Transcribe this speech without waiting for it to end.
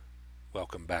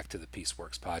Welcome back to the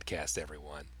Peaceworks podcast,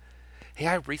 everyone. Hey,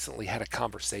 I recently had a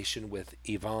conversation with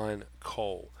Yvonne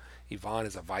Cole. Yvonne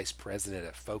is a vice president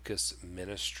at Focus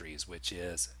Ministries, which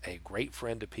is a great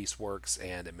friend to Peaceworks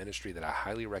and a ministry that I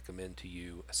highly recommend to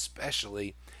you,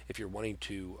 especially if you're wanting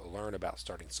to learn about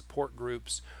starting support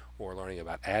groups or learning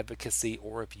about advocacy,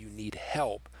 or if you need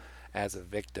help as a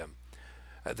victim.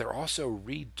 They're also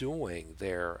redoing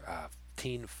their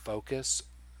teen focus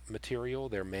material,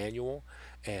 their manual,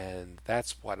 and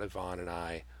that's what Yvonne and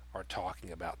I are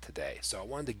talking about today. So I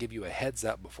wanted to give you a heads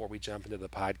up before we jump into the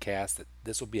podcast that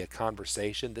this will be a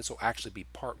conversation. This will actually be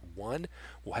part one.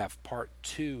 We'll have part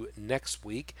two next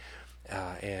week,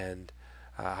 and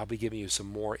I'll be giving you some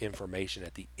more information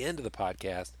at the end of the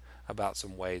podcast about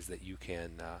some ways that you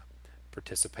can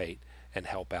participate and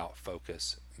help out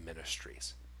Focus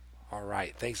Ministries. All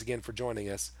right, thanks again for joining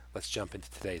us. Let's jump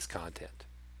into today's content.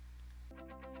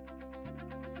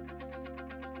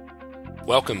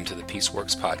 Welcome to the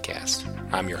Peaceworks podcast.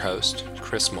 I'm your host,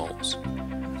 Chris Moles.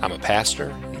 I'm a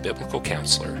pastor and biblical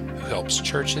counselor who helps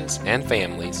churches and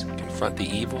families confront the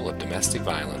evil of domestic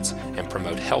violence and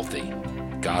promote healthy,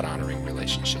 God-honoring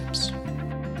relationships.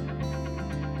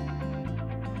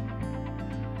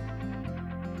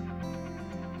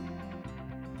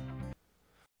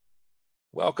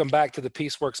 Welcome back to the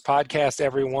Peaceworks podcast,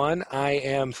 everyone. I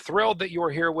am thrilled that you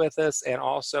are here with us and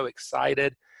also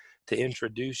excited to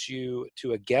introduce you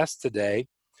to a guest today.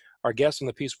 Our guest on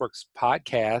the Peaceworks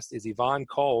podcast is Yvonne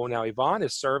Cole. Now, Yvonne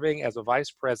is serving as a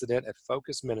vice president at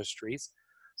Focus Ministries.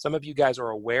 Some of you guys are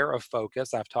aware of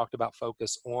Focus. I've talked about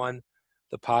Focus on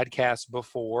the podcast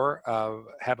before.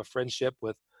 Have a friendship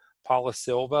with Paula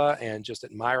Silva and just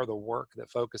admire the work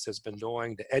that Focus has been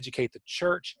doing to educate the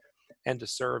church and to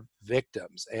serve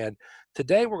victims. And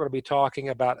today we're going to be talking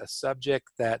about a subject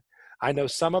that I know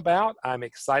some about. I'm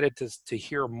excited to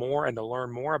hear more and to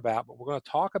learn more about, but we're going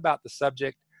to talk about the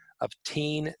subject of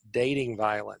teen dating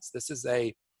violence. This is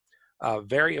a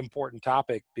very important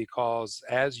topic because,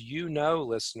 as you know,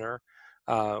 listener,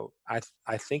 I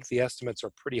think the estimates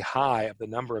are pretty high of the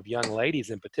number of young ladies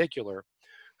in particular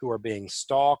who are being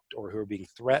stalked or who are being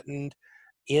threatened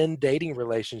in dating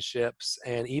relationships,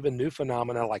 and even new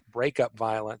phenomena like breakup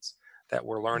violence that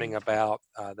we're learning about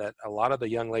that a lot of the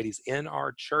young ladies in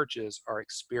our churches are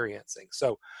experiencing.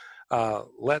 So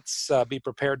let's be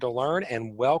prepared to learn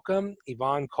and welcome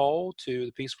Yvonne Cole to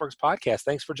the Peaceworks podcast.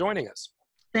 Thanks for joining us.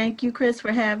 Thank you, Chris,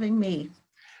 for having me.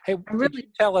 Hey, could you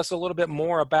tell us a little bit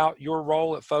more about your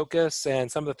role at Focus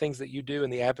and some of the things that you do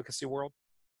in the advocacy world?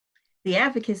 The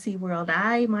advocacy world,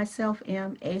 I myself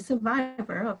am a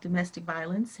survivor of domestic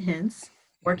violence, hence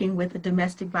working with the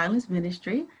domestic violence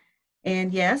ministry.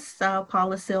 And yes,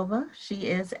 Paula Silva, she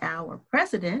is our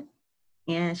president,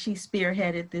 and she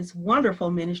spearheaded this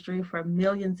wonderful ministry for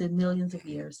millions and millions of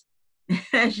years,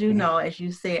 as you know, as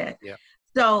you said. Yeah.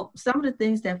 So some of the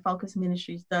things that Focus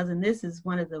Ministries does, and this is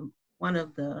one of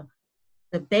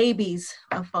the babies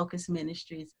of Focus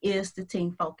Ministries, is the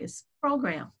Teen Focus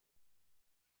program.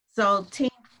 So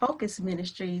Teen Focus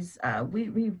Ministries,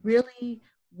 we really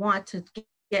want to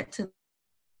get to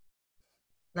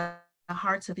the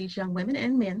hearts of these young women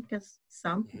and men, because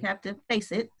some have to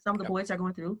face it. Some of the boys are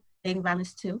going through dating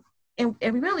violence too. And we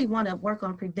really want to work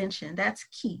on prevention. That's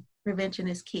key. Prevention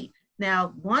is key.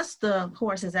 Now, once the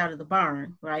horse is out of the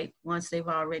barn, right? Once they've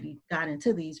already got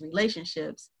into these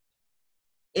relationships,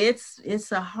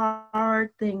 it's a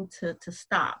hard thing to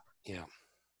stop. Yeah.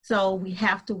 So we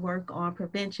have to work on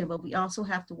prevention, but we also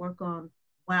have to work on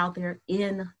while they're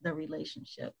in the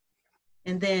relationship.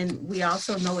 And then we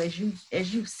also know, as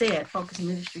you said, Focus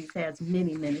Ministries has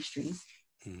many ministries,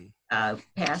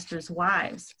 pastors'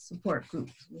 wives support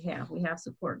groups. We have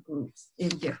support groups in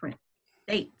different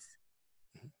states.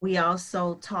 We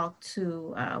also talk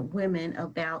to women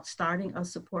about starting a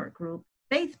support group,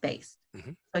 faith-based.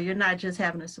 So you're not just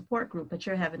having a support group, but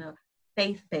you're having a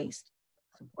faith-based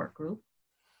support group.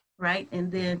 Right.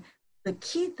 And then the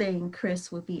key thing,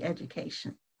 Chris, would be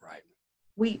education. Right.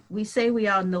 We say we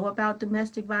all know about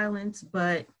domestic violence,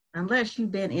 but unless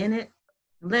you've been in it,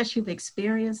 unless you've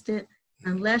experienced it,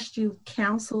 unless you've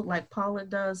counseled like Paula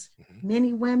does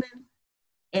many women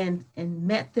and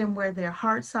met them where their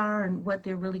hearts are and what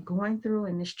they're really going through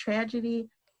in this tragedy,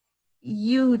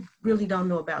 you really don't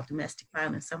know about domestic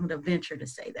violence. I'm going to venture to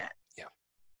say that. Yeah.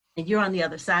 And you're on the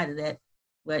other side of that.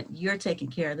 But you're taking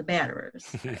care of the batterers.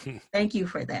 Thank you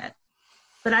for that.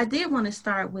 But I did want to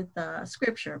start with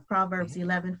scripture, Proverbs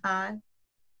 11:5.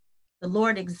 The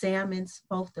Lord examines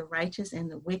both the righteous and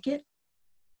the wicked,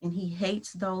 and he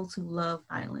hates those who love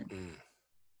violence.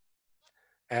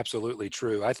 Absolutely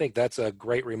true. I think that's a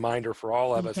great reminder for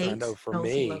all of us. I know for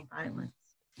me,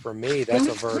 for me, that's a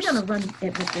We're verse. going to run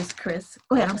it with this, Chris.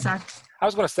 Go ahead. Okay. I'm sorry. I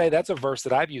was going to say that's a verse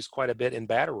that I've used quite a bit in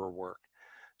batterer work,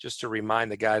 just to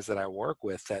remind the guys that I work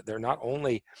with that they're not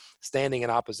only standing in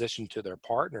opposition to their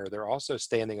partner, they're also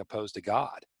standing opposed to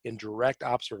God in direct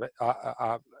opposites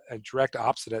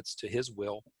to His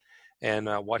will and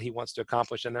what He wants to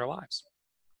accomplish in their lives.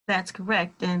 That's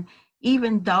correct. And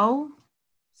even though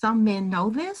some men know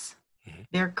this,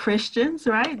 they're Christians,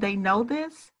 right? They know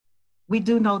this. We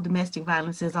do know domestic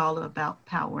violence is all about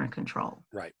power and control.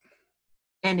 Right.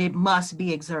 And it must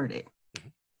be exerted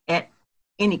at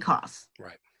any cost.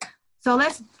 Right. So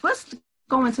let's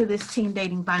go into this teen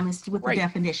dating violence with the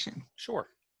definition. Sure.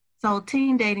 So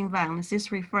teen dating violence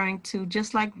is referring to,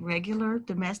 just like regular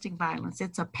domestic violence,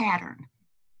 it's a pattern.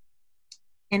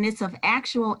 And it's of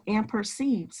actual and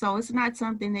perceived. So it's not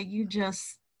something that you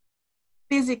just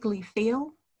physically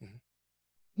feel.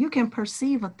 You can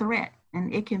perceive a threat,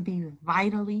 and it can be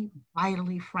vitally,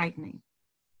 vitally frightening.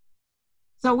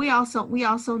 So we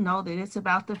also know that it's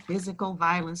about the physical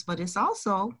violence, but it's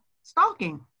also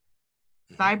stalking,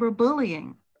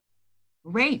 cyberbullying,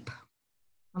 rape.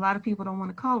 A lot of people don't want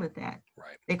to call it that.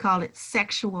 Right. They call it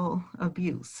sexual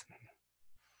abuse.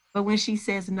 But when she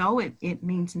says no, it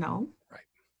means no. Right.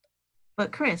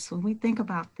 But Chris, when we think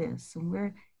about this, and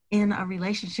we're in a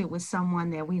relationship with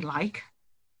someone that we like,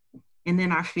 and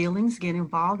then our feelings get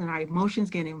involved and our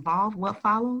emotions get involved, what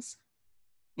follows?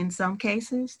 In some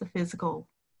cases, the physical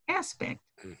aspect,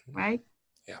 right?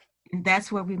 Yeah. And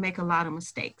that's where we make a lot of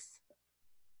mistakes.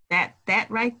 That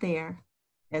right there,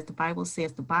 as the Bible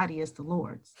says, the body is the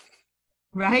Lord's,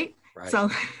 right? Right. So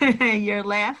you're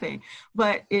laughing,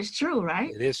 but it's true,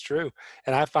 right? It is true.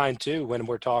 And I find too, when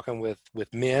we're talking with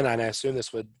men, and I assume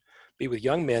this would be with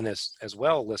young men as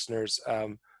well, listeners,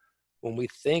 when we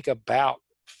think about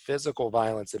physical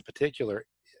violence in particular,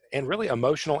 and really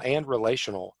emotional and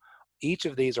relational, each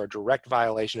of these are direct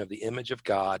violation of the image of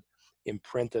God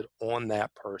imprinted on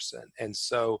that person. And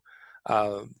so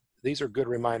these are good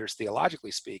reminders,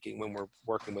 theologically speaking, when we're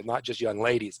working with not just young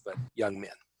ladies, but young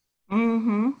men.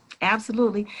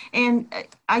 Absolutely. And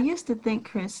I used to think,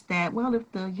 Chris, that, well,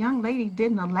 if the young lady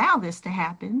didn't allow this to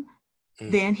happen,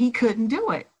 then he couldn't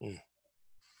do it.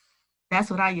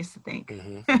 That's what I used to think,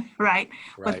 right?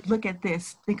 But look at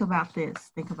this. Think about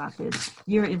this.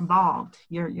 You're involved.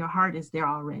 Your heart is there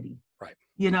already. Right.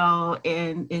 You know,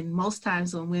 and most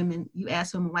times when women, you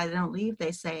ask women why they don't leave,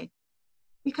 they say,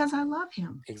 because I love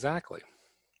him. Exactly.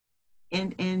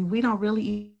 And we don't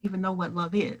really even know what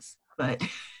love is, but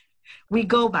we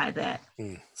go by that.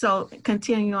 So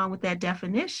continuing on with that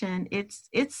definition, years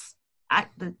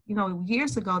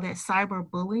ago, that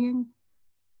cyberbullying,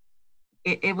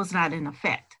 it was not in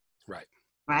effect.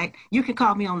 Right. You could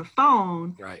call me on the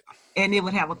phone. Right. And it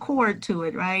would have a cord to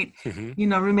it. Right.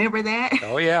 Remember that?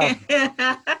 Oh, yeah.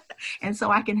 And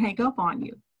so I can hang up on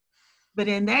you. But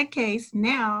in that case,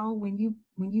 now when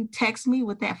you text me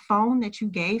with that phone that you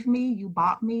gave me, you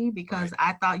bought me because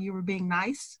I thought you were being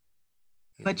nice,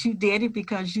 but you did it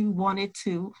because you wanted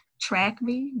to track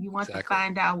me. You want to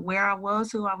find out where I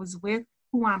was, who I was with,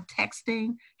 who I'm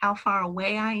texting, how far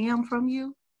away I am from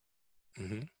you.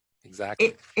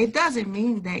 Exactly. It doesn't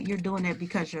mean that you're doing it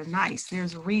because you're nice.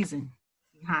 There's a reason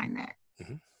behind that.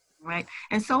 Right.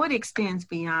 And so it extends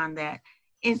beyond that.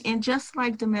 And just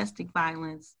like domestic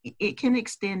violence, it can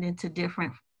extend into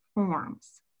different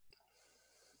forms.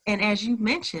 And as you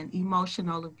mentioned,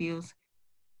 emotional abuse,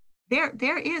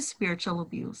 there is spiritual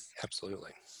abuse.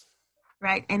 Absolutely.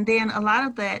 Right. And then a lot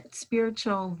of that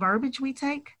spiritual verbiage we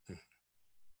take,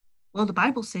 well, the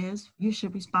Bible says you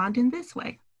should respond in this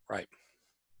way. Right.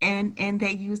 And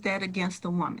they use that against the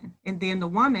woman. And then the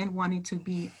woman wanting to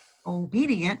be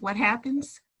obedient, what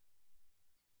happens?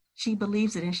 She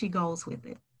believes it and she goes with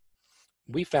it.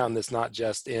 We found this not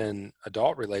just in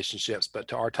adult relationships, but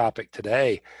to our topic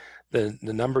today, the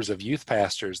numbers of youth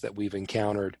pastors that we've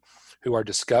encountered who are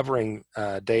discovering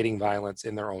dating violence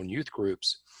in their own youth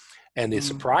groups. And the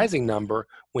surprising number,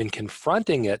 when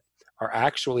confronting it, are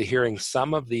actually hearing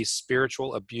some of these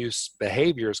spiritual abuse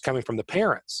behaviors coming from the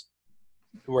parents,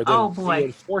 who are then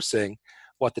reinforcing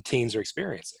what the teens are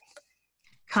experiencing.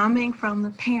 Coming from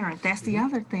the parent, that's the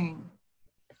other thing.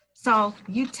 So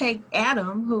you take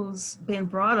Adam, who's been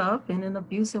brought up in an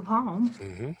abusive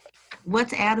home.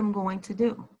 What's Adam going to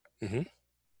do?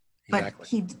 But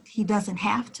he doesn't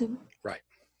have to. Right.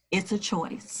 It's a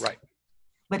choice. Right.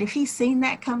 But if he's seen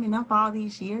that coming up all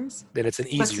these years, then it's an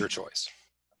easier choice.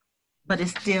 But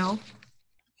it's still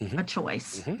a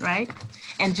choice, right?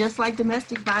 And just like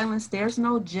domestic violence, there's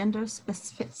no gender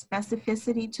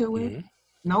specificity to it,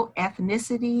 no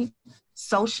ethnicity,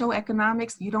 social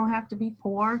economics. You don't have to be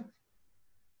poor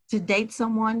to date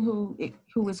someone who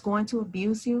is going to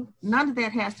abuse you. None of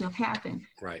that has to have happened.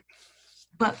 Right.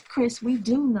 But Chris, we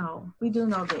do know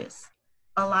this.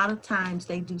 A lot of times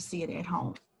they do see it at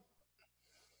home.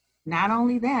 Not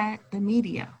only that, the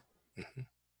media. Mm-hmm.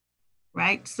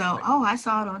 Right? So, oh, I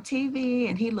saw it on TV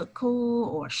and he looked cool,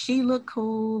 or she looked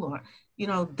cool, or, you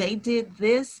know, they did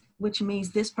this, which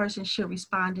means this person should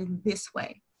respond in this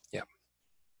way. Yeah.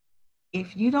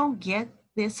 If you don't get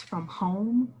this from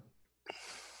home,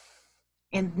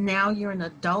 and now you're an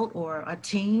adult or a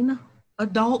teen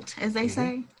adult, as they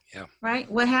say, yeah. Right?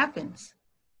 What happens?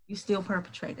 You still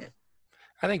perpetrate it.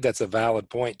 I think that's a valid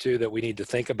point too, that we need to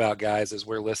think about, guys, as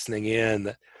we're listening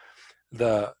in,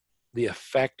 the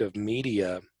effect of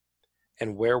media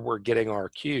and where we're getting our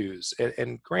cues.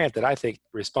 And granted, I think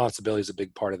responsibility is a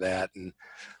big part of that. And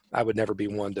I would never be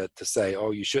one to say,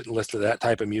 oh, you shouldn't listen to that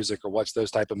type of music or watch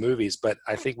those type of movies. But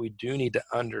I think we do need to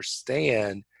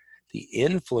understand the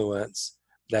influence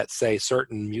that, say,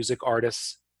 certain music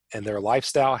artists and their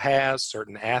lifestyle has,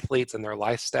 certain athletes and their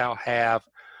lifestyle have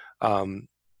on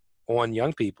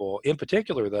young people, in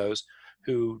particular those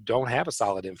who don't have a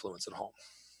solid influence at home.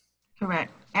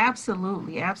 Correct.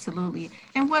 Absolutely. Absolutely.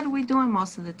 And what are we doing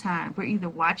most of the time? We're either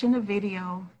watching a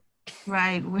video,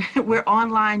 right? We're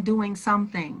online doing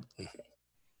something.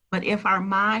 But if our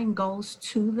mind goes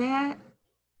to that,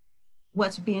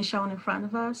 what's being shown in front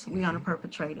of us, we're going to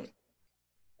perpetrate it.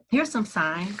 Here's some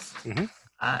signs.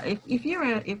 If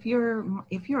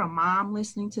you're a mom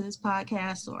listening to this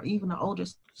podcast, or even an older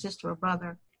sister or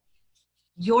brother,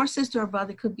 your sister or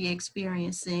brother could be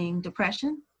experiencing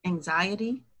depression,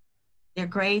 anxiety. Their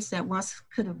grades that once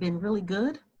could have been really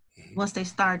good, once they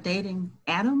start dating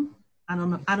Adam. I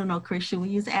don't know, Chris, should we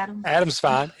use Adam? Adam's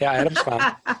fine. Yeah, Adam's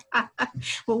fine.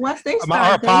 But once they start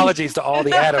our apologies to all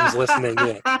the Adams listening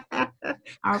in.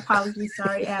 Our apologies,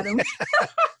 sorry, Adam.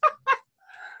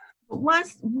 But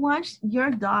once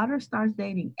your daughter starts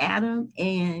dating Adam,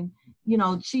 and you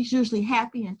know she's usually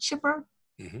happy and chipper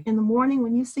in the morning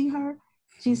when you see her,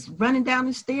 she's running down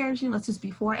the stairs. You know, this is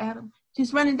before Adam.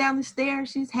 She's running down the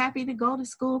stairs. She's happy to go to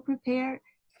school, prepared.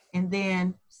 And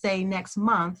then, say, next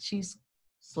month, she's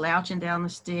slouching down the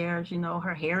stairs. You know,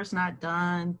 her hair's not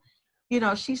done. You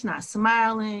know, she's not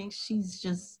smiling. She's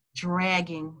just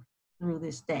dragging through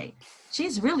this day.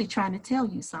 She's really trying to tell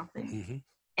you something.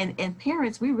 And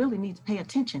parents, we really need to pay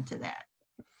attention to that.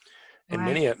 And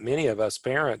right? many of us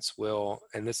parents will,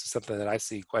 and this is something that I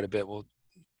see quite a bit, we'll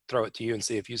throw it to you and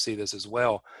see if you see this as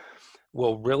well,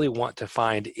 will really want to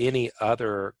find any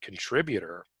other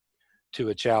contributor to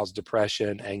a child's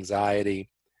depression, anxiety,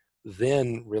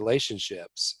 than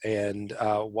relationships. And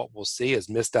what we'll see is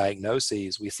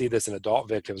misdiagnoses. We see this in adult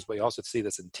victims, but we also see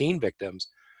this in teen victims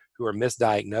who are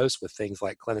misdiagnosed with things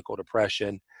like clinical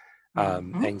depression,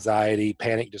 anxiety,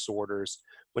 panic disorders,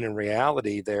 when in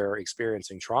reality they're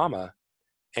experiencing trauma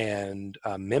and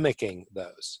mimicking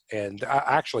those and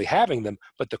actually having them,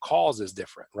 but the cause is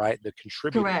different, right? The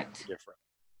contributor is different.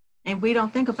 And we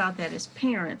don't think about that as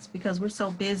parents because we're so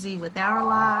busy with our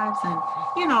lives and,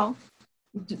 you know,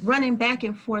 running back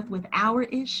and forth with our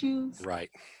issues. Right.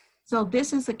 So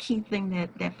this is a key thing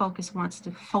that Focus wants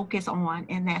to focus on,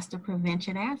 and that's the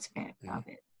prevention aspect of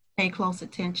it. Pay close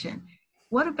attention.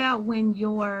 What about when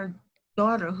your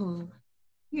daughter, who,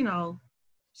 you know,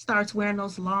 starts wearing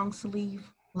those long sleeve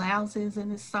blouses in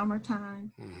the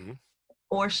summertime,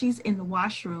 or she's in the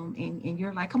washroom and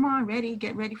you're like, come on,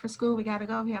 get ready for school. We got to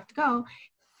go. We have to go.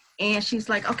 And she's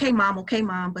like, okay,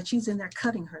 mom. But she's in there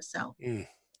cutting herself.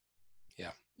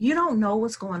 Yeah. You don't know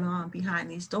what's going on behind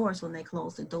these doors when they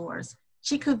close the doors.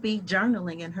 She could be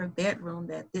journaling in her bedroom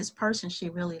that this person she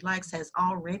really likes has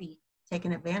already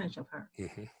taken advantage of her.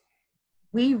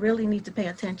 We really need to pay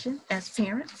attention as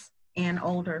parents and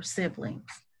older siblings.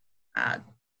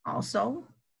 Also,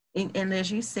 and as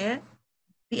you said,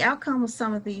 the outcome of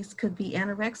some of these could be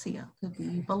anorexia, could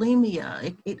be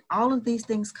bulimia. All of these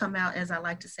things come out, as I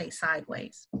like to say,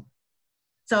 sideways.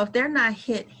 So if they're not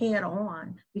hit head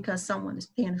on because someone is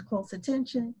paying close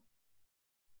attention,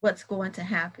 what's going to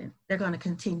happen? They're going to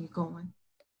continue going.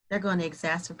 They're going to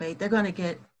exacerbate. They're going to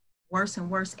get worse and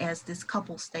worse as this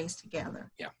couple stays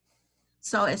together. Yeah.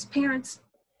 So as parents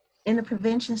in the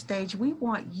prevention stage, we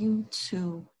want you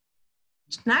to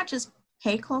not just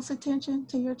pay close attention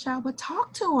to your child, but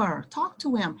talk to her, talk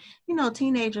to him. You know,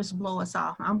 teenagers blow us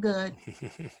off. I'm good.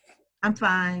 I'm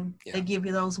fine. Yeah. They give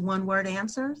you those one-word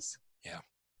answers. Yeah.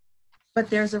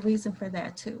 But there's a reason for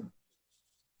that too.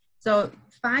 So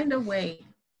find a way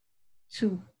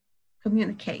to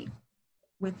communicate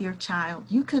with your child.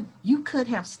 You could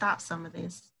have stopped some of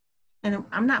this. And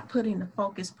I'm not putting the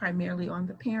focus primarily on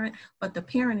the parent, but the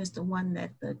parent is the one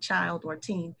that the child or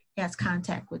teen has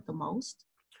contact with the most.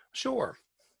 Sure.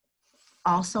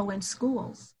 Also in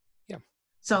schools. Yeah.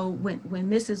 So when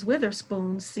Mrs.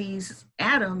 Witherspoon sees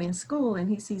Adam in school and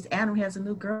he sees Adam has a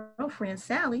new girlfriend,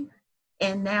 Sally,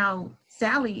 and now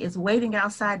Sally is waiting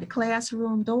outside the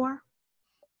classroom door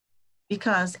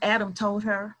because Adam told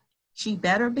her she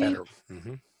better be. Better.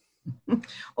 Mm-hmm.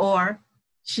 Or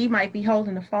she might be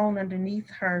holding the phone underneath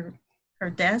her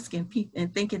desk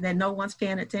and thinking that no one's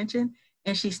paying attention,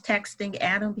 and she's texting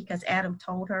Adam because Adam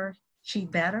told her she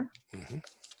better Mm-hmm.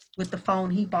 with the phone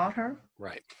he bought her.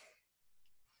 Right.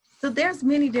 So there's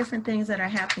many different things that are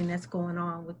happening that's going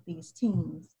on with these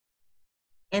teens,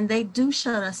 and they do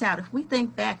shut us out. If we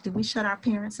think back, did we shut our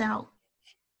parents out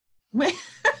when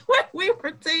we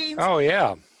were teens? Oh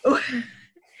yeah.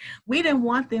 We didn't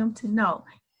want them to know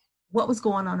what was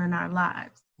going on in our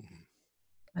lives. Mm-hmm.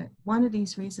 But one of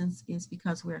these reasons is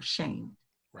because we're ashamed.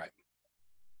 Right.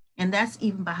 And that's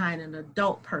even behind an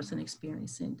adult person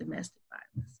experiencing domestic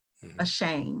violence. Mm-hmm.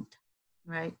 Ashamed,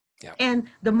 right? Yeah. And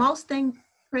the most thing,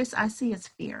 Chris, I see is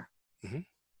fear. Mm-hmm.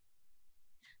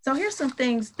 So here's some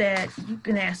things that you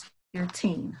can ask your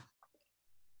teen.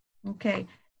 Okay.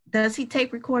 Does he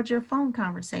tape record your phone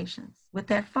conversations with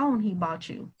that phone he bought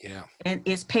you? Yeah. And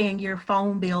is paying your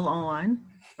phone bill on,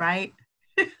 right?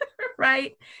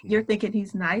 Right? Mm-hmm. You're thinking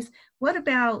he's nice. What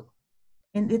about,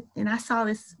 and I saw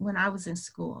this when I was in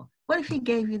school, what if he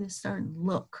gave you this certain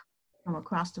look from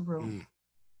across the room? Mm.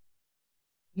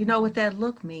 You know what that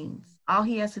look means. All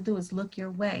he has to do is look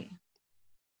your way.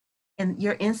 And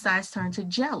your insides turn to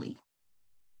jelly.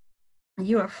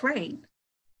 You're afraid.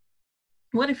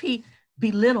 What if he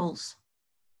belittles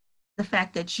the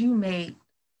fact that you made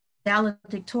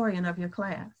valedictorian of your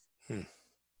class?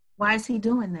 Why is he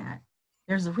doing that?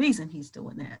 There's a reason he's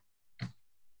doing that.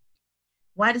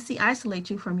 Why does he isolate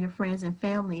you from your friends and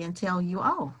family and tell you,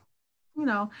 oh, you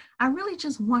know, I really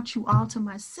just want you all to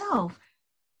myself.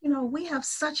 You know, we have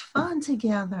such fun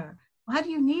together. Why do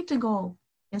you need to go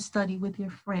and study with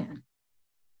your friend?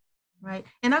 Right?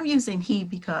 And I'm using he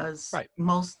because right.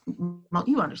 most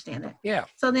you understand that. Yeah.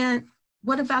 So then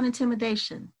what about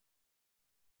intimidation?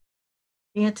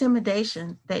 The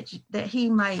intimidation that he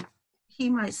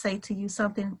might say to you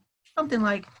something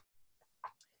like,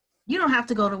 you don't have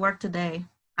to go to work today.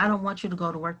 I don't want you to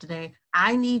go to work today.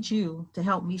 I need you to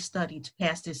help me study to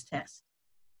pass this test.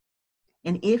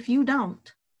 And if you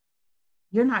don't,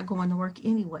 you're not going to work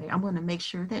anyway. I'm going to make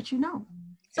sure that you know.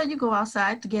 So you go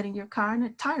outside to get in your car and the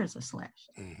tires are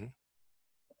slashed. Mm-hmm.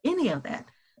 Any of that.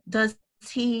 Does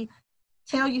he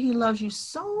tell you he loves you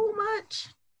so much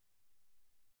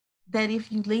that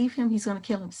if you leave him, he's going to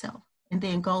kill himself? And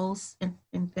then goes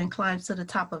and climbs to the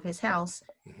top of his house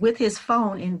mm-hmm. with his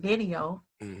phone in video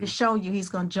mm-hmm. to show you he's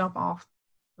going to jump off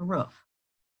the roof,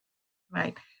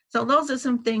 right? So those are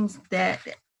some things that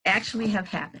actually have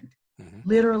happened, mm-hmm.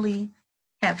 literally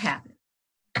have happened.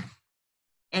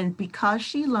 And because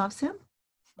she loves him,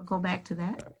 I'll go back to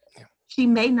that, yeah. She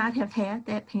may not have had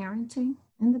that parenting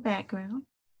in the background,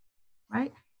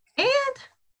 right? And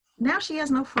now she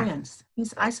has no friends.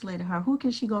 He's isolated her. Who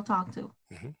can she go talk to?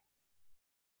 Mm-hmm.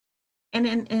 And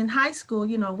in high school,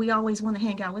 you know, we always want to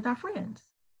hang out with our friends.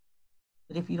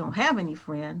 But if you don't have any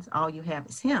friends, all you have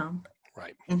is him.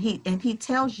 Right. And he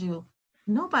tells you,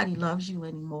 nobody loves you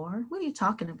anymore. What are you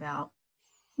talking about?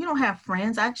 You don't have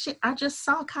friends. I just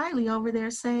saw Kylie over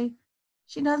there say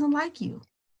she doesn't like you.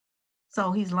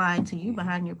 So he's lying to you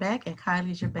behind your back, and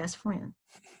Kylie's your best friend.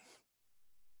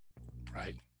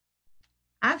 Right.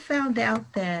 I found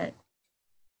out that,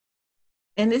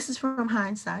 and this is from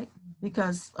hindsight,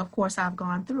 because of course I've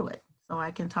gone through it, so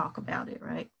I can talk about it,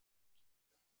 right?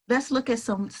 Let's look at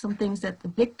some things that the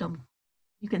victim,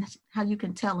 how you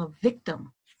can tell a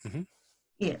victim mm-hmm.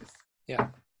 is. Yeah.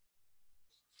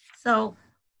 So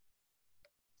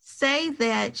say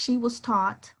that she was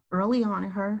taught early on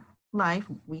in her life,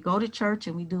 we go to church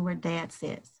and we do what dad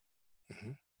says.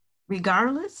 Mm-hmm.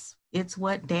 Regardless, it's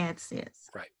what dad says.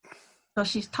 Right. So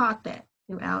she's taught that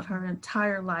throughout her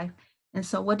entire life. And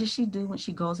so what does she do when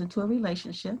she goes into a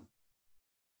relationship?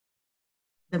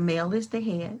 The male is the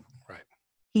head. Right.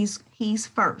 He's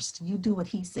first. You do what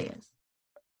he says.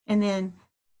 And then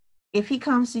if he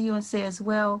comes to you and says,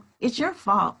 well, it's your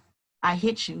fault. I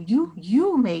hit you.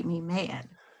 You made me mad.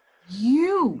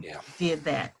 You did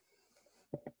that.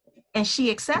 And she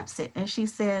accepts it. And she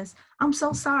says, I'm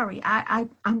so sorry.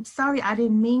 I'm sorry. I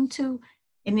didn't mean to.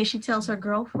 And then she tells her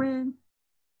girlfriend,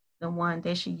 the one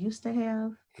that she used to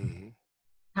have, mm-hmm.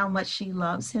 how much she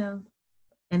loves him.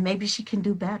 And maybe she can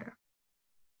do better.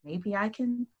 Maybe I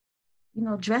can,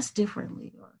 dress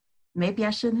differently. Or maybe I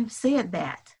shouldn't have said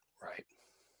that. Right.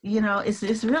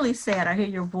 it's really sad. I hear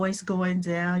your voice going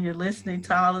down. You're listening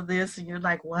to all of this, and you're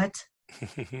like, "What?"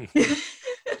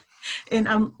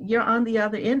 And you're on the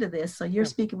other end of this, so you're Yeah.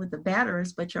 speaking with the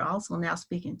batterers, but you're also now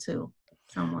speaking to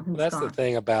someone Well, who's gone.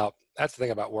 that's the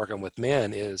thing about working with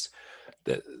men is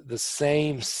the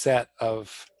same set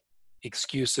of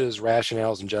excuses,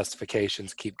 rationales, and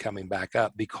justifications keep coming back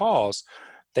up because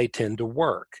they tend to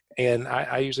work. And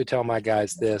I usually tell my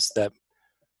guys this, that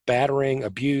battering,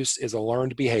 abuse is a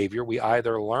learned behavior. We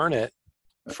either learn it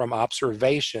from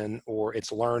observation or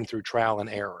it's learned through trial and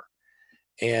error.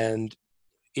 And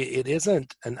it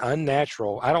isn't an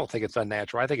unnatural, I don't think it's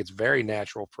unnatural. I think it's very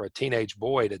natural for a teenage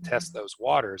boy to test those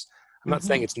waters. I'm not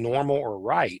saying Mm-hmm. it's normal or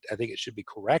right. I think it should be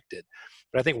corrected.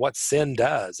 But I think what sin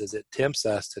does is it tempts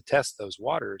us to test those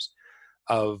waters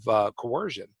of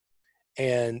coercion.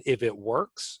 And if it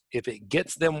works, if it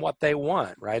gets them what they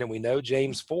want, right? And we know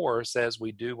James 4 says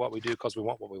we do what we do because we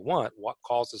want what we want. What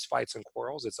causes fights and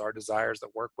quarrels? It's our desires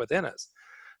that work within us.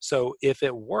 So if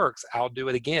it works, I'll do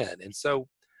it again. And so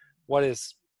what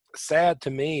is sad to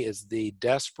me is the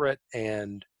desperate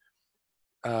and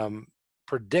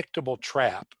predictable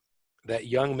trap that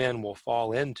young men will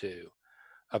fall into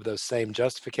of those same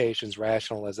justifications,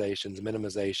 rationalizations,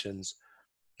 minimizations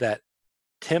that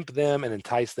tempt them and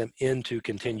entice them into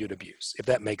continued abuse, if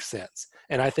that makes sense.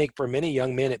 And I think for many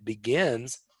young men, it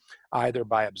begins either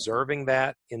by observing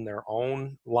that in their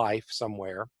own life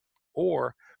somewhere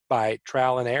or by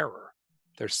trial and error,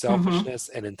 their Mm-hmm. selfishness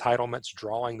and entitlements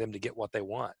drawing them to get what they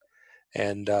want.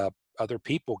 And other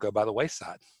people go by the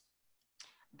wayside.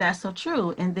 That's so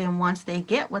true. And then once they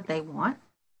get what they want,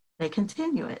 they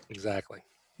continue it Exactly.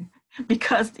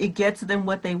 because it gets them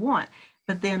what they want.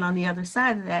 But then on the other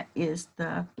side of that is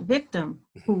the victim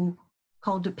Mhm. who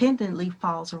codependently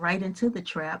falls right into the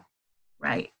trap,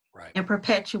 right? Right. And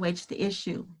perpetuates the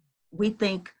issue. We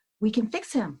think we can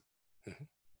fix him. Mhm.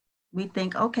 We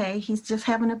think, okay, he's just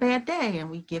having a bad day, and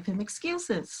we give him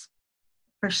excuses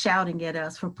for shouting at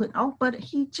us, for putting, oh, but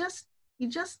he just he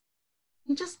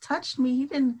just touched me. He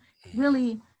didn't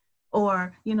really,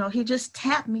 or he just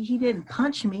tapped me. He didn't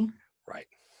punch me. Right.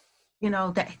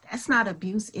 That's not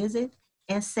abuse, is it?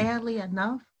 And sadly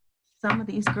enough, some of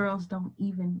these girls don't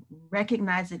even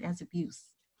recognize it as abuse.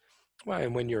 Well,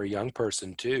 and when you're a young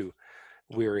person too,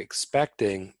 we're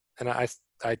expecting, and I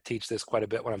teach this quite a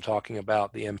bit when I'm talking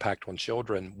about the impact on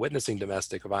children witnessing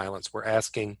domestic violence. We're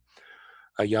asking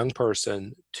a young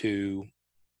person to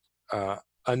uh,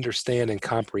 understand and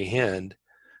comprehend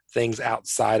things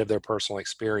outside of their personal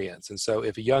experience. And so,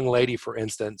 if a young lady, for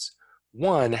instance,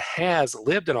 one has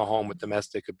lived in a home with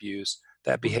domestic abuse,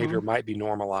 that Mm-hmm. behavior might be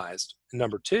normalized.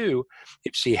 Number two,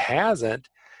 if she hasn't,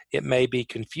 it may be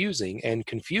confusing, and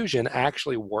confusion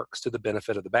actually works to the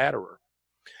benefit of the batterer.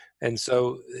 And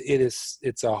so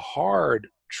it's a hard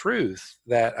truth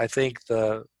that I think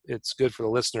it's good for the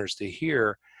listeners to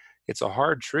hear. It's a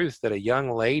hard truth that a young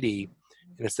lady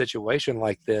in a situation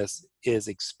like this is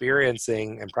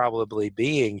experiencing and probably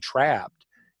being trapped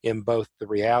in both the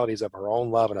realities of her own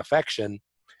love and affection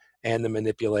and the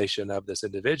manipulation of this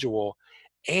individual,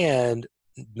 and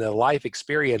the life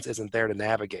experience isn't there to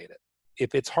navigate it.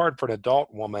 If it's hard for an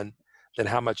adult woman, then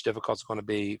how much difficult it's going to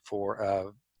be for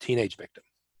a teenage victim.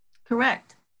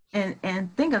 Correct.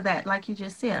 And think of that, like you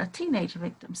just said, a teenage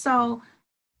victim. So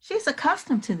she's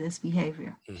accustomed to this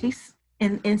behavior. Mm-hmm. She's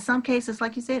in some cases,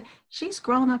 like you said, she's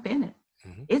grown up in it.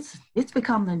 Mm-hmm. It's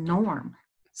become the norm.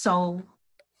 So,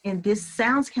 and this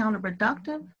sounds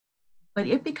counterproductive, but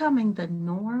it becoming the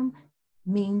norm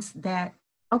means that,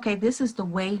 okay, this is the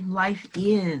way life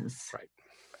is. Right.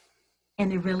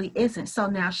 And it really isn't. So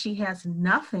now she has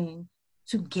nothing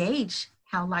to gauge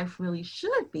how life really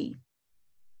should be.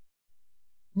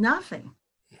 Nothing.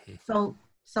 Mm-hmm.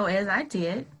 So as I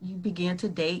did, you begin to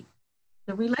date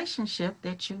the relationship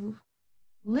that you've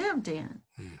lived in.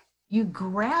 Mm. You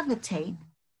gravitate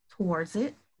towards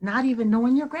it, not even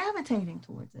knowing you're gravitating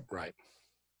towards it. Right.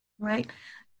 Right?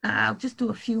 I'll just do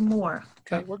a few more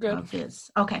Okay, we're good. of this.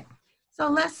 Okay. So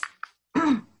let's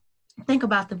think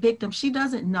about the victim. She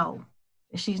doesn't know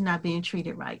that she's not being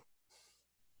treated right.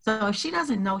 So if she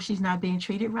doesn't know she's not being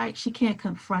treated right, she can't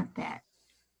confront that.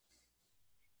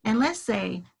 And let's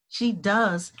say she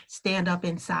does stand up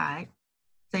inside,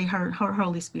 say her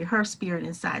Holy Spirit, her spirit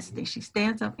inside, she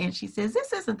stands up and she says,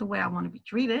 this isn't the way I want to be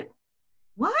treated.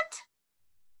 What?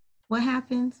 What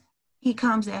happens? He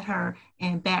comes at her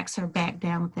and backs her back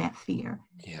down with that fear.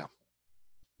 Yeah.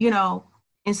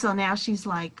 And so now she's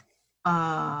like,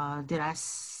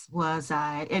 was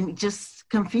I, and just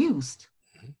confused,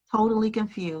 totally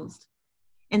confused.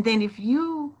 And then if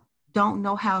you don't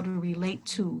know how to relate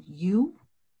to you,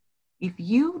 If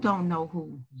you don't know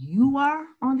who you are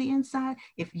on the inside,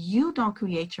 if you don't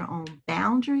create your own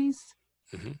boundaries,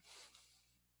 Mm-hmm.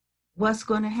 what's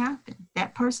going to happen?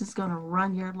 That person's going to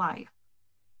run your life.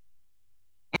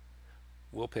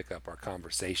 We'll pick up our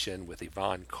conversation with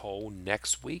Yvonne Cole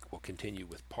next week. We'll continue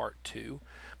with part two.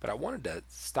 But I wanted to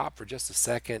stop for just a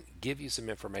second, give you some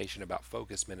information about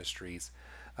Focus Ministries,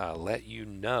 let you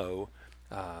know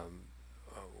um,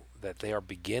 that they are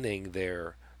beginning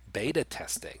their beta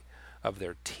testing of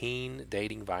their Teen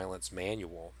Dating Violence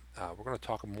Manual. We're going to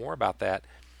talk more about that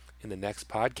in the next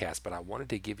podcast, but I wanted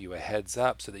to give you a heads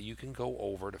up so that you can go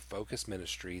over to Focus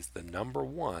Ministries, the number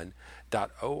one.org,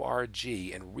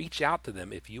 and reach out to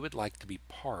them if you would like to be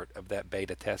part of that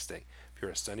beta testing. If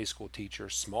you're a Sunday school teacher,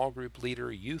 small group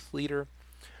leader, youth leader,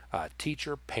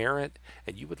 teacher, parent,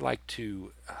 and you would like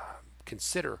to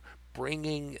consider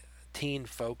bringing teen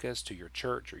focus to your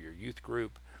church or your youth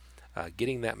group,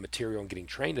 getting that material and getting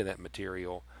trained in that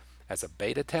material as a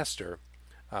beta tester,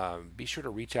 be sure to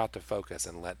reach out to Focus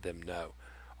and let them know.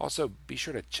 Also, be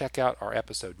sure to check out our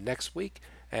episode next week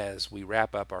as we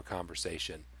wrap up our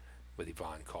conversation with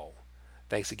Yvonne Cole.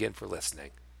 Thanks again for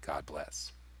listening. God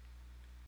bless.